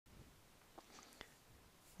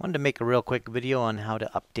Wanted to make a real quick video on how to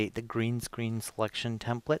update the green screen selection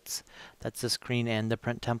templates. That's the screen and the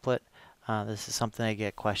print template. This is something I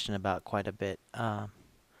get questioned about quite a bit.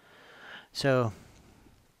 So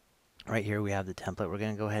right here we have the template. We're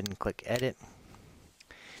going to go ahead and click edit,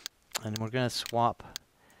 and we're going to swap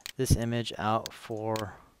this image out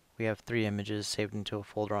for, we have 3 images saved into a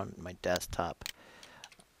folder on my desktop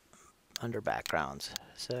under backgrounds.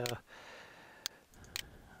 So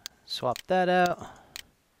swap that out.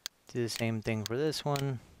 Do the same thing for this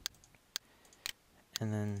one,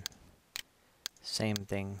 and then same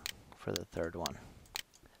thing for the third one.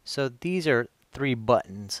 So these are 3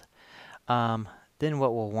 buttons. Then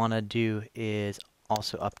what we'll want to do is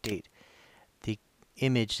also update the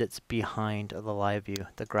image that's behind the live view,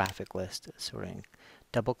 the graphic list. So we're going to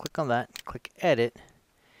double click on that, click edit,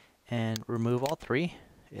 and remove all 3,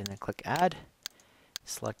 and then click add,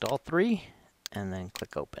 select all 3, and then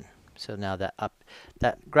click open. So now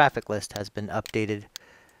that graphic list has been updated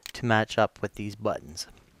to match up with these buttons.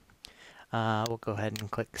 We'll go ahead and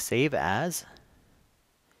click Save As,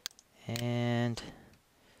 and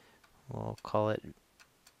we'll call it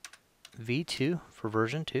V2 for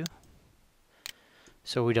version 2,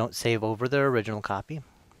 so we don't save over the original copy.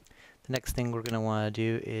 The next thing we're going to want to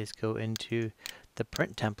do is go into the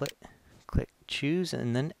print template, click Choose,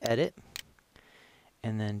 and then Edit,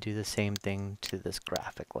 and then do the same thing to this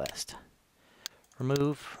graphic list.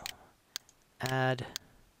 Remove, add,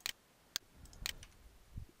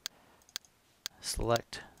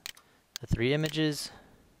 select the 3 images,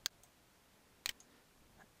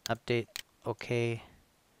 update, OK,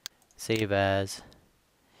 save as,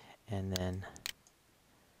 and then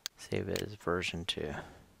save it as version 2.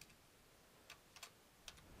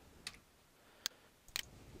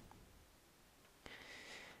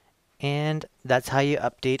 And that's how you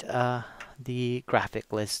update the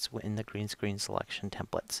graphic lists in the green screen selection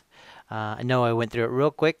templates. I know I went through it real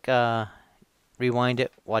quick. Rewind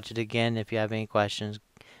it, watch it again. If you have any questions,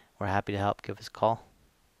 we're happy to help. Give us a call.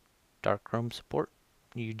 Darkroom Support,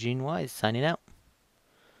 Eugene Wise, signing out.